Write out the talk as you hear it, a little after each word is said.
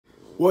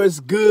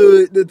What's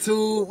good, the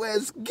two?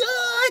 What's good?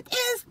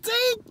 It's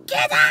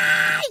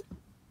Tkizzytv.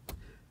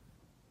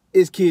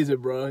 It's Tkizzytv,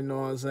 bro. You know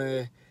what I'm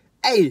saying?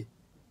 Hey,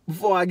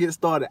 before I get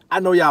started,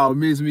 I know y'all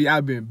miss me.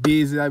 I've been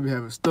busy. I've been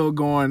having stuff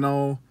going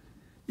on.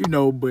 You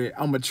know, but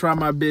I'm going to try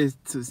my best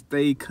to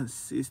stay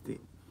consistent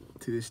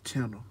to this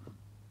channel.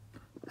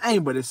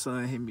 Ain't but the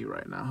sun hit me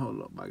right now.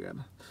 Hold up. I got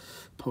to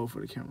pull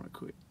for the camera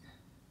quick.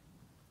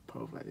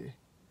 Pull like this.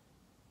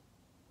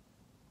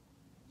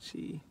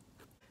 Gee.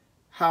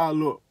 How I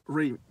look?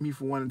 Rate me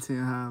from 1 to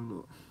 10 how I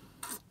look.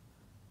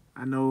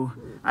 I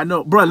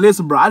know. Bro,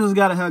 listen, bro. I just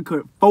got a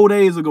haircut 4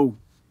 days ago.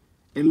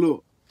 And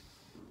look,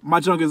 my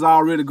junk is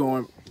already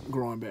growing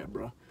back,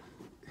 bro.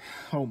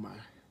 Oh, my.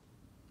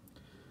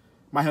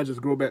 My hair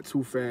just grow back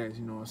too fast,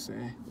 you know what I'm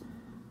saying?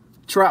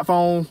 Trap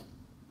phone, you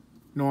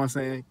know what I'm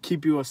saying?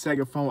 Keep you a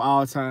second phone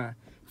all the time.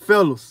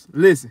 Fellas,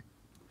 listen.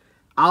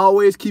 I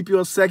always keep you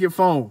a second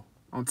phone.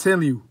 I'm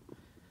telling you.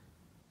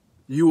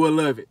 You will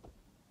love it.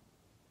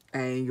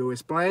 I ain't gonna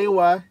explain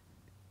why,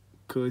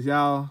 because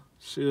y'all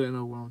should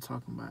know what I'm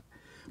talking about.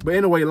 But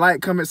anyway,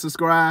 like, comment,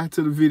 subscribe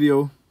to the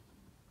video.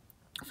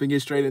 If we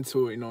get straight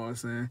into it, you know what I'm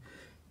saying?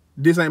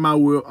 This ain't my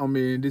whip. I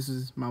mean, this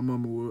is my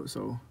mama whip,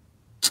 so.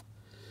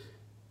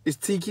 It's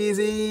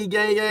Tkizzytv,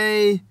 gang,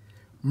 gang.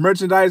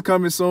 Merchandise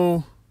coming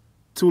soon.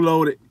 2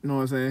 loaded, you know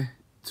what I'm saying?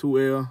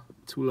 2L,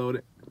 2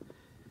 loaded.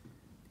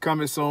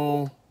 Coming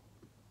soon.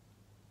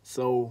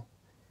 So,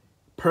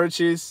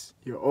 purchase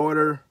your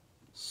order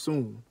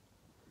soon.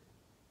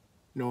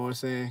 You know what I'm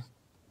saying?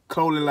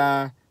 Clothing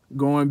line,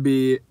 going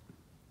big,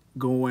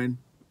 going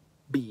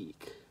big.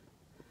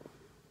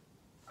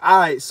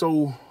 All right, so,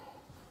 you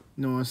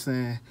know what I'm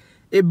saying?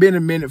 It been a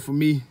minute for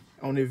me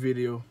on this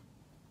video.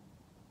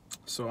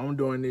 So I'm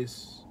doing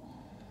this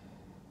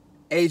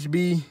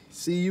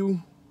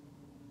HBCU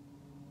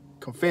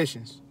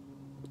Confessions,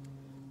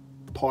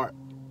 Part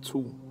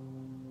 2.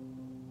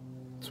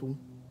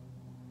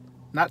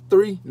 Not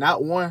 3,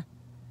 not 1,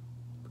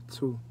 but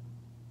 2.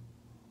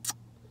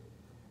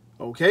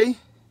 Okay?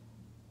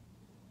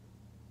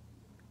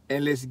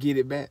 And let's get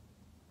it back.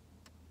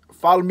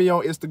 Follow me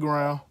on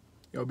Instagram.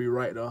 You'll be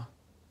right there.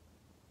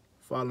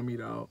 Follow me,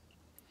 dog.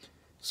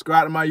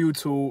 Subscribe to my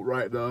YouTube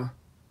right there.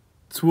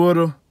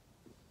 Twitter,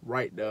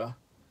 right there.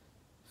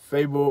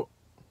 Facebook,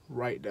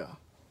 right there.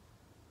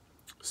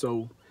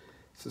 So,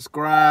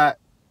 subscribe.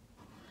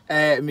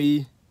 Add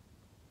me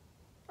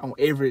on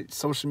every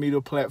social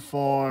media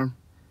platform,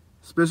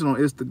 especially on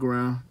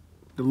Instagram.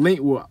 The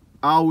link will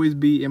always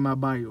be in my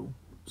bio.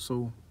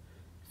 So,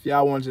 if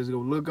y'all want to just go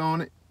look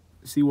on it,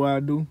 see what I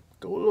do,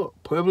 go look.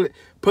 Public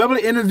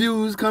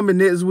interviews coming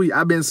next week.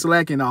 I've been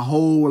slacking a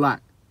whole lot.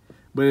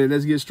 But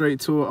let's get straight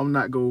to it. I'm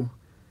not going to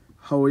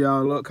hold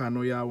y'all up. I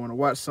know y'all want to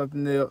watch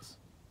something else.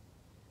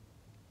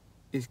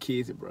 It's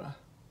Tkizzytv, bro.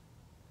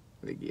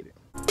 Let's get it.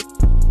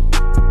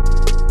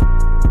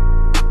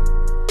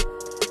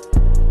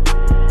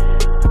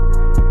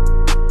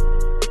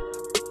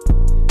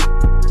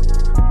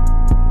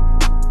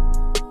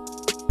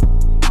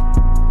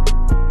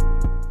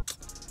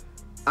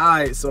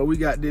 Alright, so we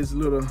got this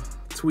little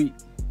tweet.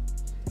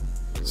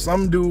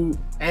 Some dude,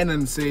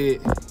 Annan, said,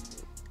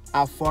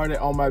 I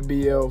farted on my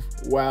BF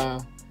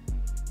while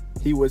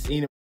he was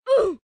eating.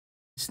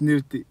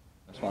 Sniffed it.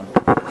 That's fine.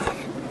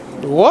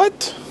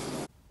 What?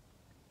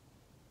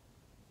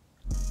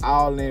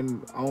 All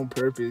in on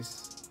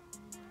purpose.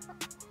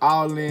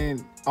 All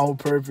in on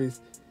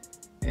purpose.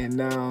 And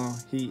now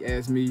he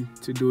asked me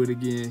to do it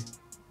again.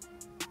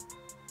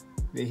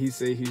 Then he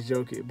said he's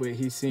joking, but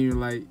he seemed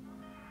like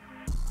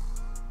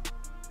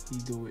he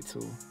do it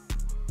too.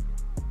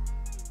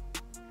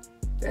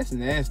 That's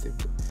nasty,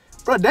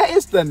 bro. That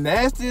is the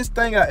nastiest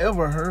thing I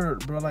ever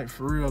heard, bro. Like,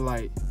 for real,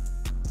 like,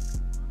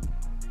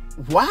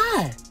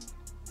 why?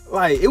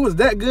 Like, it was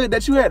that good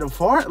that you had to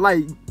fart?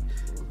 Like,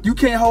 you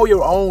can't hold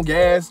your own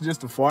gas just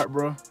to fart,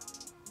 bro.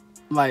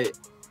 Like,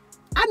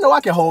 I know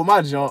I can hold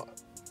my junk,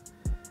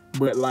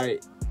 but,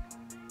 like,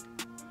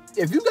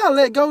 if you gotta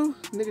let go,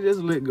 nigga,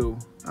 just let go.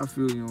 I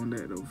feel you on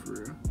that, though, for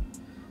real.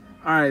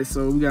 All right,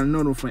 so we got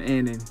another one from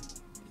Annan.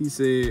 He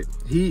said,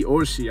 he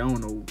or she, I don't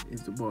know if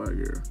it's a boy or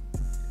girl,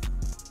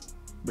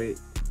 but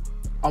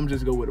I'm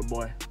just go with a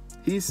boy.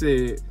 He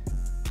said,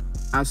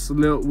 I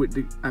slept with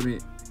the,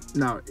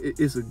 no,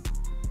 it's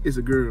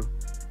a girl.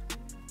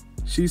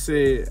 She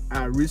said,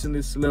 I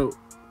recently slept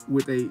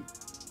with a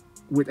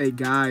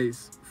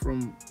guy's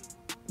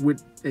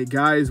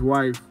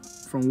wife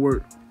from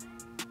work.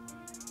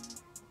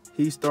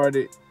 He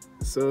started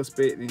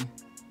suspecting,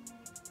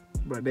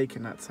 but they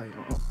cannot type.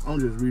 I'm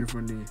just reading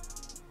from there.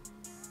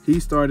 He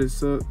started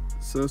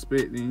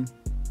suspecting.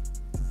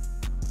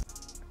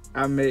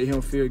 I made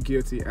him feel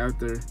guilty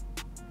after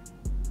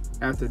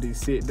they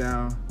sit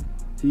down.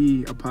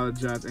 He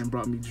apologized and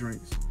brought me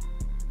drinks.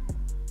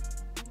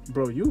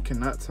 Bro, you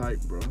cannot type,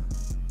 bro.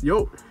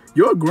 Your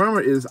grammar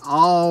is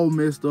all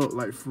messed up,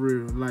 like, for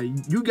real. Like,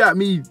 you got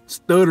me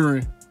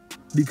stuttering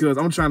because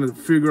I'm trying to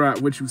figure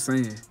out what you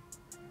saying.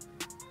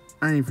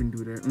 I ain't even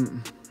do that.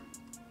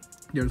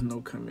 There's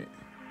no comment.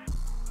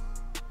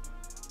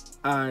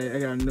 Alright, I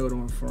got another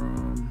one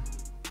from...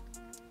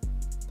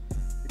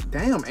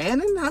 Damn,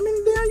 Annan, how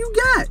many damn you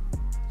got?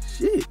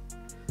 Shit.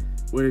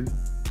 Well,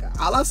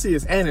 all I see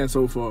is Annan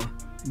so far.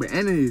 But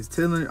Annan is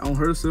telling on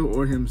herself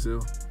or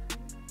himself.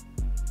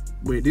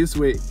 But this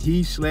way,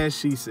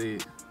 he/she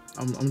said.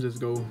 I'm just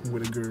go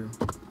with a girl.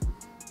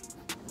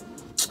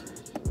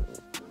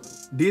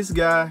 This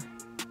guy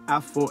I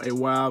fought a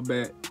while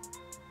back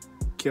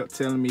kept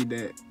telling me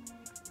that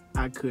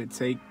I could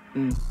take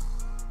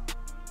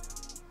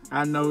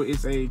I know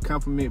it's a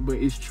compliment, but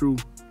it's true.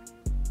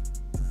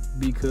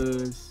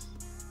 Because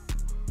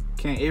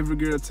can't every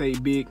girl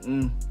take big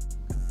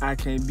I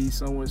can't be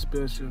someone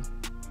special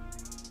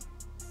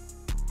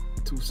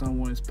to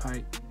someone's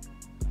pipe.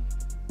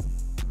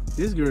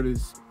 This girl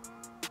is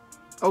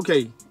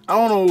okay. I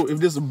don't know if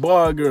this is a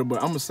boy or girl, but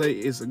I'm gonna say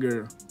it's a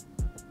girl.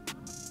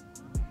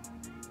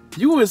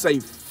 You is a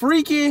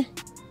freaky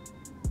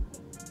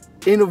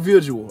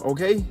individual,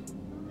 okay?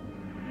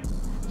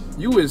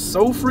 You is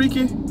so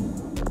freaky.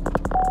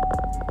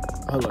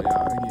 Hold on,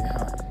 y'all. It get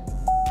hot.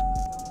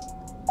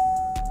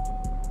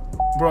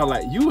 Bro,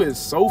 like, you is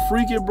so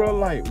freaky, bro.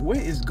 Like, what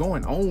is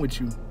going on with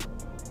you?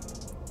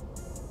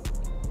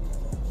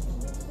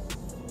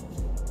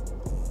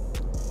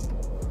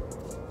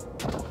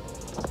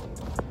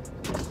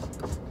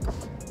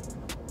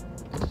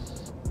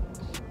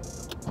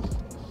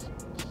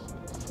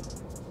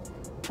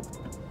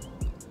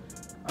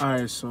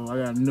 Alright, so I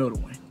got another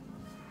one.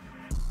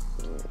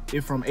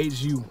 It's from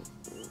HU.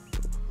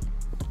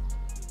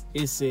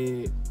 It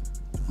said,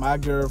 my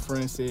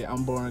girlfriend said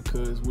I'm boring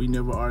because we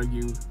never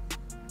argued.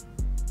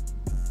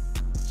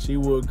 She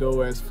would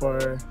go as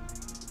far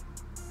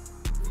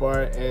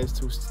as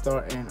to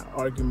start an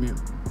argument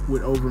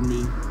over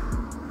me,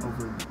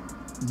 over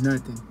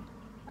nothing.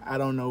 I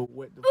don't know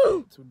what the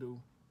fuck to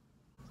do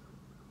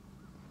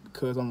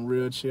because I'm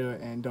real chill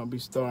and don't be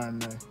starting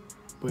nothing.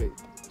 But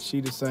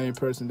she the same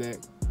person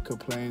that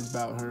complains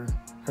about her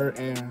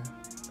and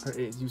her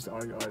ex used to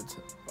argue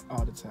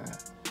all the time.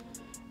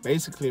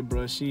 Basically,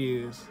 bro, she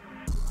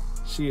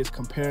is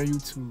comparing you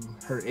to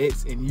her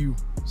ex and you.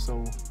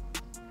 So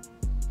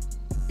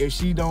if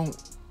she don't,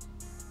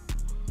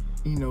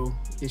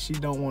 if she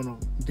don't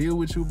want to deal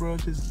with you, bro,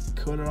 just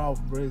cut her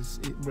off, bro.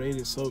 It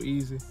is so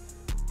easy.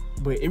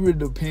 But it really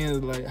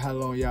depends, like, how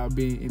long y'all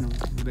been in a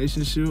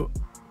relationship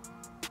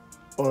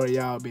or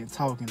y'all been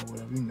talking or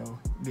whatever,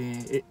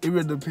 Then it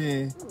really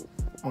depends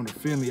on the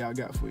feeling y'all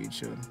got for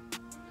each other.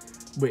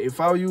 But if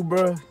I were you,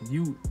 bro,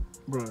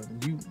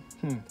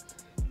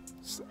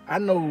 I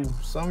know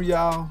some of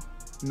y'all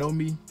know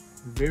me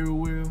very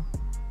well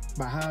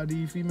by how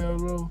these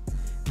females roll.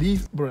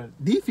 These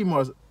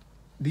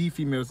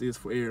females is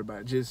for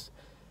everybody.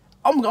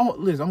 I'm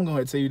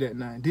gonna tell you that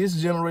now. This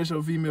generation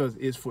of females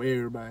is for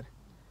everybody.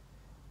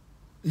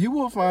 You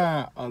will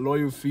find a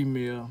loyal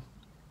female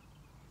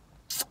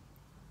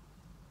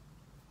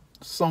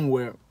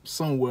somewhere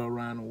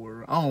around the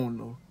world. I don't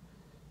know.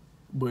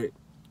 But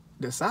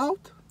the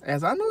South,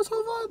 as I know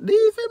so far,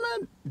 these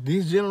females,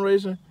 this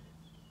generation,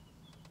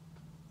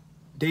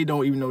 they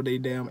don't even know they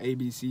damn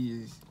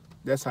ABCs.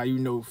 That's how you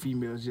know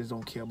females just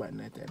don't care about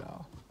nothing at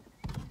all.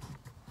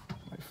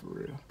 Like, for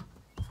real.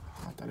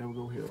 I thought I would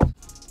go here.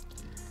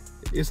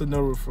 It's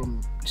another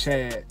from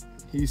Chad.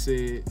 He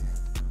said,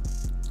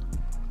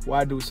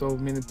 why do so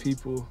many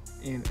people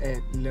in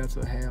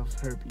Atlanta have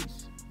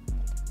herpes?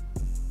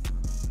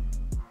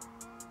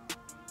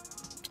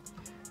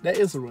 That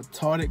is a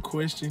retarded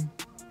question.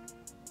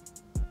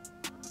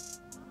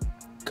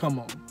 Come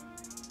on.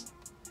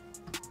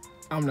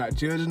 I'm not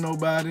judging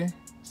nobody,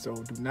 so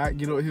do not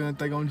get up here and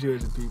think I'm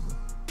judging people.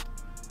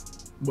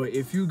 But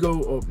if you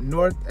go up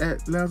north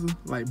Atlanta,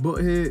 like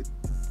Buckhead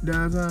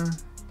downtown,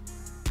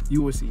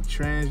 you will see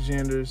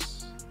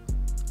transgenders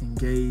and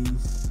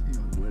gays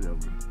and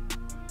whatever.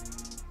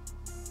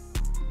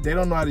 They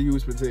don't know how to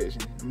use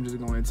protection. I'm just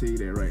going to tell you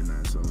that right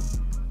now, so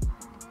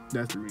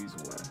that's the reason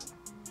why.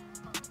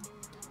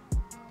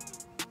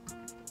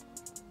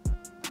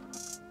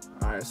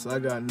 Alright, so I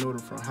got a note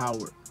from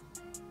Howard.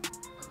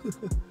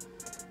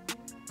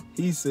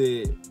 He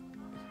said,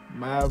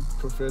 my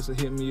professor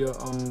hit me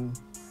up on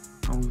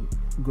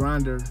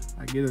Grindr.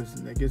 I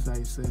guess how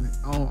he said it.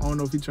 I don't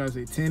know if he tried to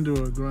say Tinder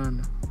or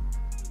Grindr.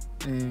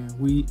 And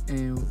we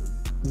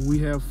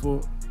have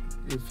fought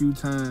a few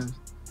times,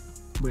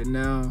 but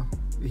now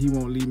he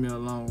won't leave me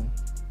alone.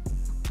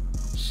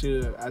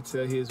 Should I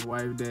tell his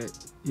wife that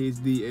he's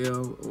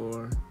DL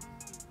or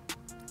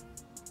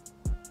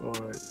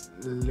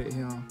let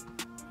him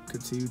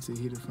continue to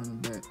hit it from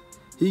the back?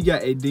 He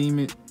got a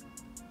demon,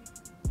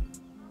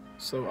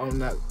 so I'm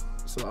not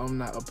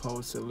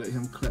opposed to let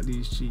him clap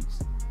these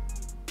cheeks.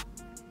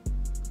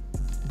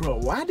 Bro,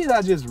 why did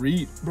I just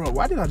read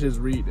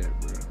that,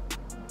 bro?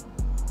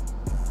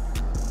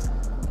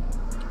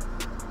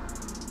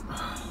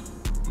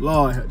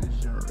 Lord help this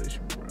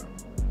generation, bro.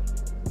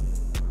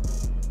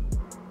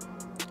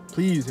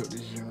 Please help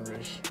this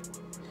generation.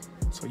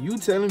 So you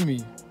telling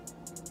me,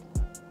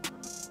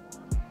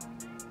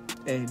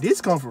 and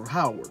this comes from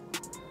Howard.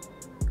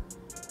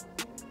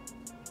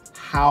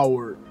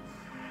 Howard.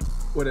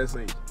 What I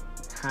say?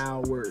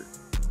 Howard.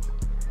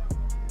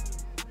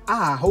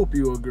 I hope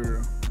you a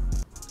girl.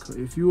 Cause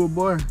if you a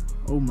boy,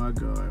 oh my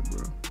God,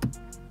 bro.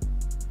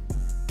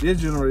 This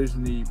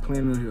generation need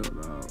plenty of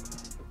help, dog.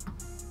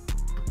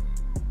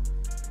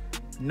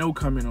 No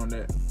comment on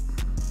that.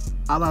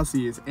 All I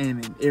see is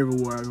Annan.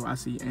 Everywhere I go, I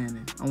see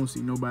Annan. I don't see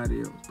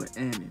nobody else but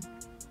Annan.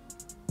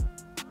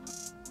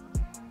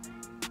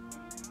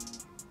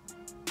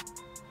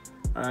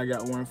 I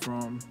got one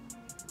from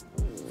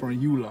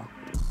Eula.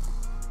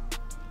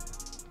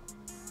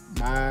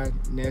 My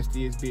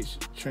nastiest bitch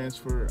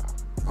transferred.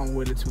 I'm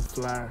ready to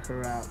fly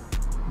her out,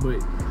 but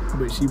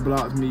she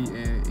blocks me,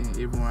 and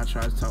everyone I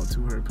try to talk to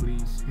her,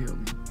 please help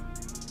me,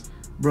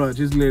 bro.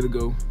 Just let it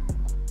go.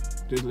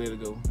 Just let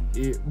it go.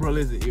 Bro,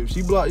 listen. If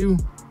she block you,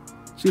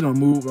 she don't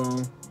move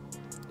on.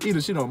 Either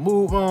she don't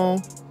move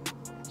on,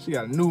 she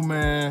got a new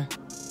man,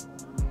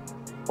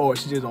 or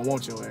she just don't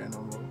want your ass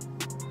no more.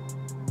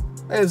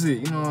 That's it.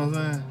 You know what I'm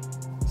saying?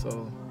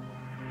 So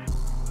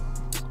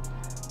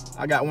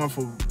I got one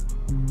for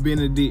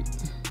Benedict.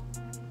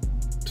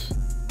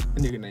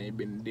 That nigga name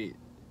Benedict.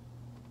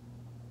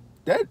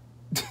 That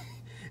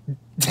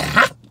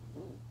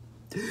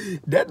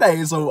that name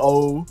is so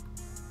old.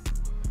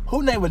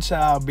 Who named a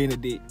child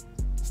Benedict?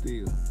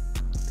 Still,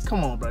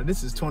 come on, bro.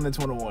 This is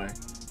 2021,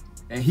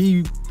 and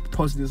he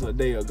posted this a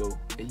day ago,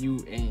 and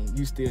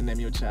you still name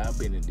your child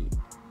Benedict.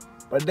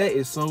 But that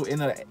is so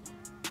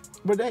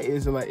but that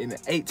is like in the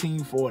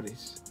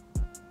 1840s,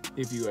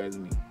 if you ask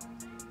me.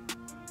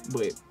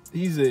 But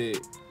he's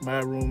my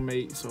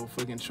roommate, so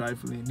fucking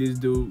trifling. This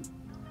dude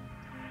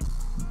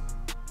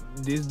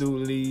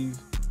leave,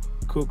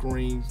 cook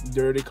rings,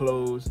 dirty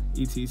clothes,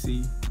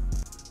 etc.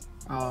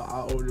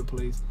 all over the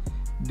place.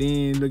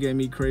 Then look at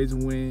me crazy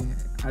when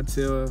I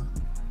tell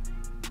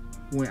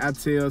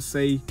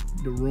say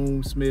the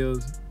room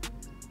smells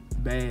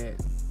bad.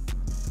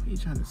 What are you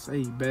trying to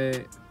say?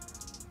 Bad.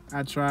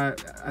 I tried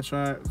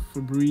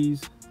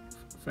Febreze,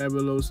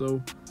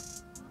 Fabuloso,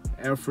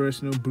 air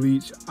freshener,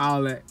 bleach,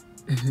 all that.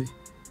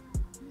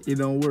 It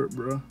don't work,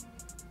 bro.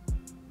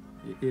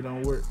 It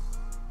don't work.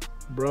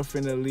 Bruh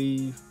finna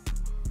leave.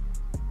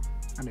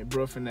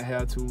 Bruh finna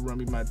have to run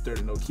me my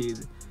 30, no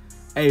kids.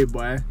 Hey,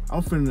 boy,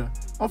 I'm finna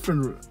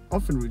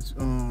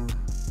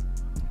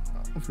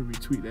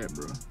retweet that,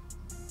 bro.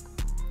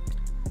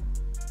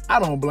 I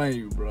don't blame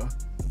you, bro.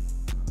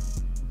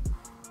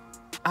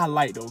 I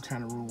like those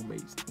kind of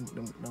roommates,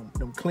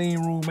 them clean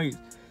roommates.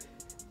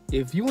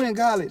 If you in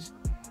college,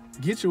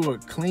 get you a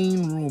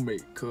clean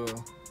roommate, cause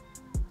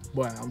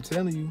boy, I'm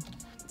telling you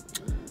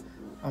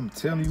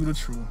the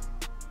truth.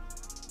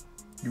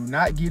 Do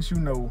not get you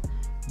no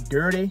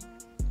dirty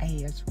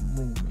ass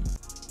roommate.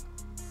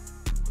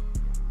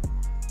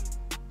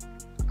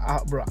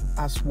 Bro,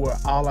 I swear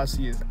all I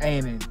see is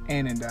Annan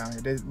down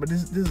here. But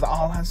this is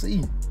all I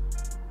see.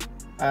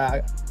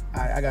 I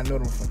got another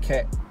one for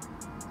Cat.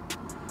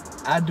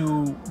 I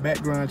do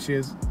background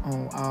checks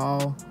on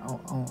all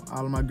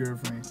of my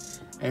girlfriends,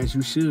 as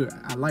you should.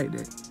 I like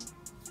that,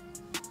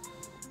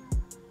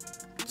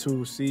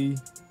 to see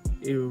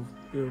if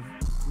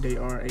they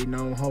are a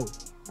known hoe.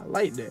 I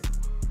like that.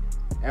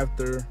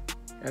 After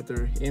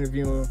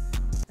interviewing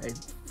a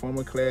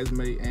former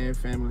classmate and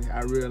family,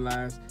 I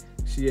realized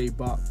she a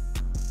bop.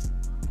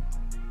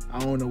 I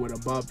don't know what a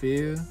bop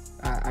is.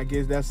 I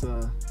guess that's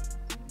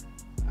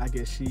I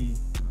guess she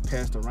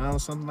passed around or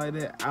something like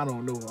that. I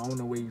don't know. I don't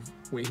know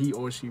where he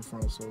or she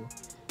from. So,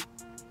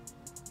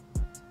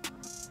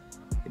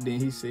 and then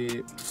he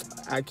said,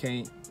 I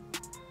can't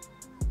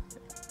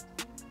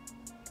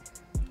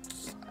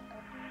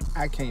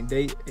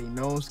date a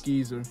known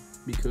skeezer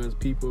because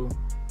people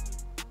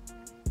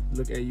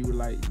look at you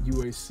like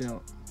you a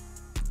simp.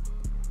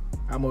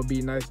 I'm gonna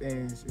be nice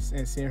and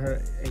send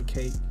her a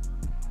cake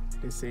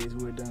that says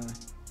we're done.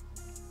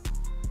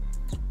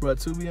 Bro,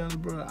 to be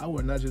honest, bro, I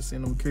would not just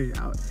send no cake.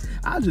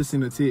 I'll just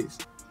send a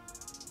text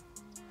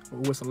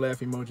with some laugh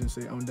emoji and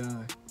say, I'm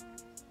done.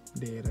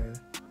 Dead ass.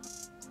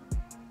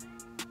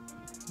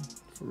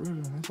 For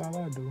real, that's all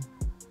I do.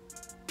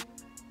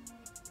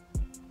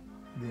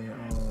 Then,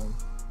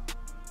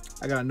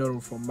 I got another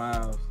one from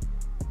Miles.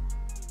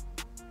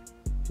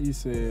 He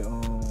said,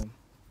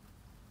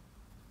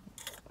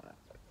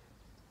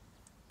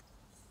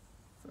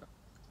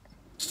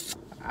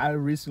 I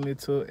recently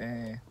took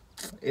an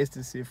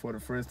ecstasy for the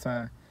first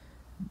time.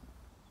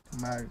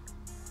 My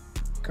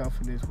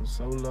confidence was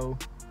so low,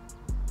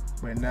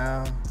 but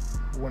now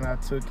when I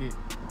took it,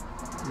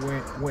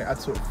 when I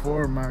took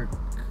 4, my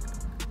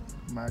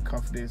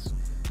confidence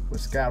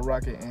was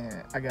skyrocket,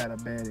 and I got a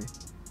baddie.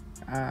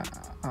 I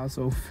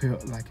also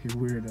felt like a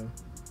weirdo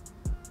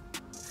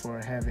for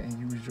having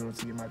and use drugs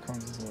to get my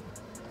confidence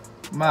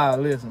up.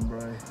 Listen, bro.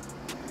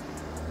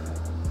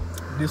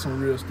 This some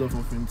real stuff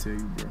I'm finna tell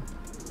you, bro.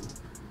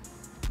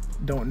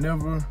 Don't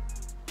never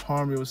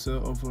harm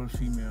yourself over a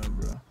female,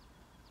 bro.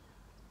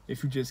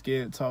 If you just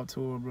scared to talk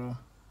to her, bro,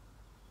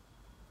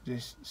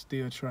 just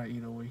still try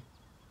either way.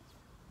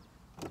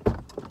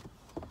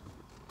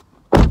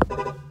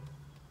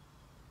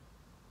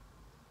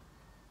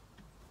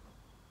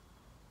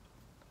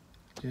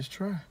 Just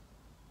try.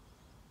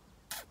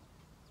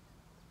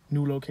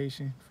 New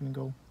location, finna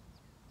go.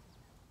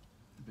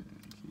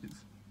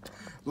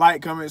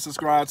 Like, comment,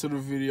 subscribe to the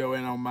video,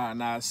 and I'm out,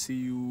 and I'll see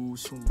you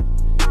soon.